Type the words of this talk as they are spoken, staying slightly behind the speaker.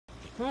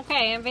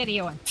Okay, I'm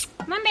videoing.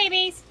 Come on,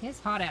 babies.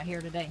 It's hot out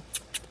here today.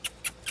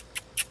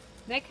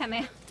 They come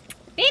out.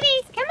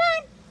 Babies, come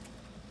on.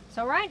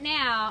 So right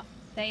now,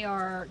 they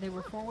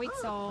were 4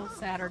 weeks old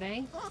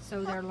Saturday,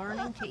 so they're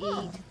learning to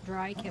eat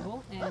dry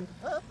kibble, and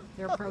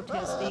they're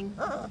protesting.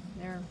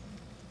 They're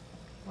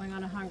going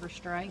on a hunger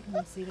strike. You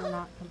can see they're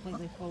not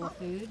completely full of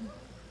food.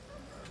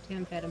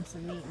 Tim fed them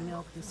some meat and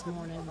milk this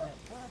morning, but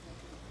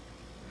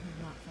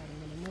I'm not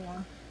feeding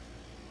anymore.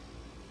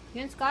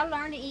 You just gotta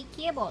learn to eat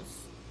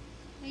kibbles.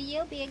 Or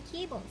you'll be a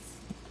kibbles.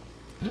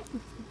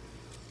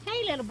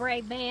 Hey, little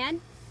brave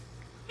man.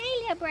 Hey,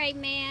 little brave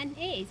man.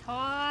 It is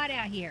hot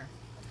out here.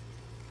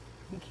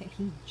 Okay,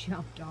 he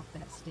jumped off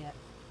that step.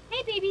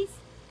 Hey, babies.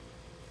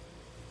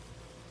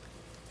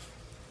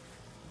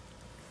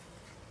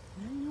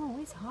 I know,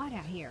 it's hot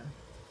out here.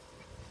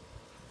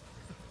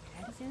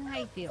 Daddy's in the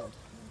hayfield.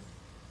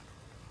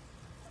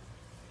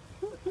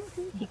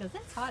 He goes,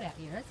 that's hot out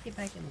here. Let's get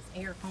back in this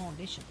air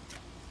condition.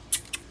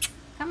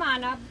 Come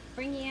on, I'll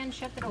bring you in,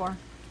 shut the door.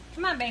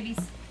 Come on, babies.